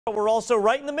We're also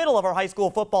right in the middle of our high school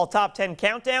football top 10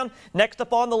 countdown. Next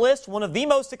up on the list, one of the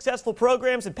most successful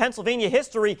programs in Pennsylvania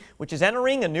history, which is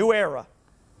entering a new era.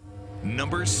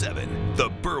 Number 7, the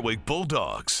Berwick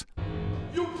Bulldogs.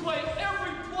 You play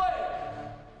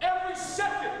every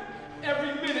second,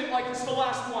 every minute like it's the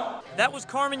last one. That was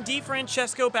Carmen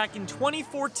DiFrancesco back in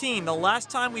 2014, the last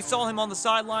time we saw him on the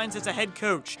sidelines as a head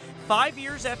coach. 5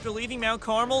 years after leaving Mount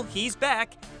Carmel, he's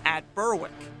back at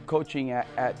Berwick. Coaching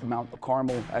at Mount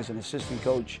Carmel as an assistant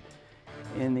coach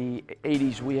in the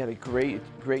 80s, we had a great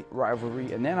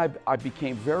rivalry, and then I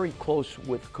became very close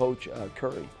with Coach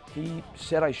Curry. He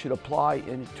said I should apply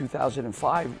in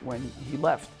 2005 when he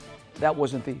left. That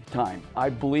wasn't the time. I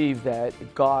believe that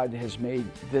God has made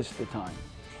this the time.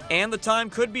 And the time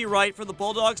could be right for the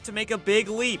Bulldogs to make a big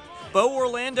leap. Bo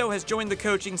Orlando has joined the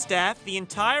coaching staff, the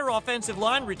entire offensive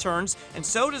line returns, and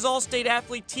so does All-State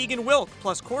athlete Tegan Wilk,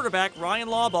 plus quarterback Ryan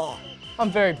Lawbaugh.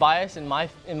 I'm very biased. In my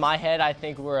head, I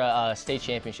think we're a state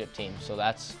championship team. So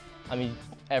that's, I mean,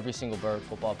 every single Berwick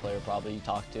football player probably you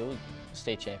talk to,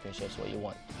 state championship's what you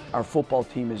want. Our football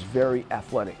team is very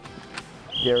athletic.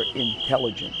 They're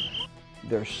intelligent.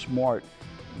 They're smart.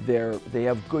 They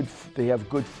have good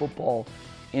football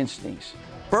instincts.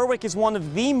 Berwick is one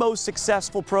of the most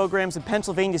successful programs in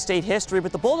Pennsylvania state history,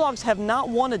 but the Bulldogs have not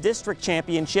won a district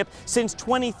championship since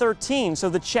 2013, so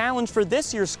the challenge for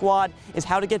this year's squad is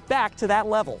how to get back to that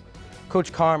level.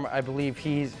 Coach Carm, I believe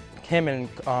him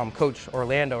and Coach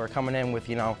Orlando are coming in with,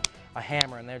 a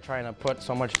hammer, and they're trying to put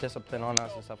so much discipline on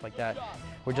us and stuff like that.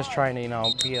 We're just trying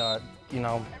to, be a,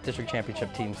 district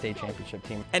championship team, state championship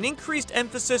team. An increased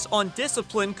emphasis on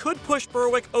discipline could push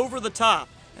Berwick over the top,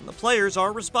 and the players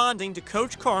are responding to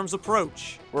Coach Carm's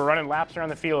approach. We're running laps around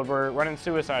the field, we're running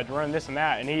suicides, we're running this and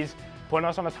that, and he's putting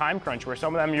us on a time crunch where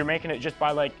some of them you're making it just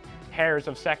by like hairs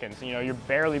of seconds. You're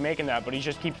barely making that, but he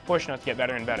just keeps pushing us to get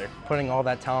better and better. Putting all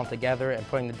that talent together and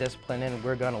putting the discipline in,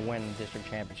 we're going to win the district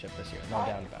championship this year, no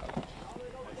doubt about it.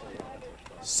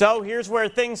 So here's where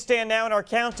things stand now in our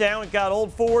countdown. We've got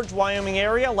Old Forge, Wyoming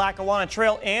area, Lackawanna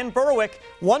Trail, and Berwick.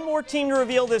 One more team to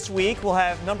reveal this week. We'll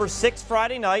have number 6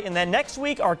 Friday night, and then next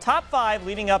week our top 5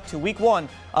 leading up to week 1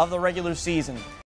 of the regular season.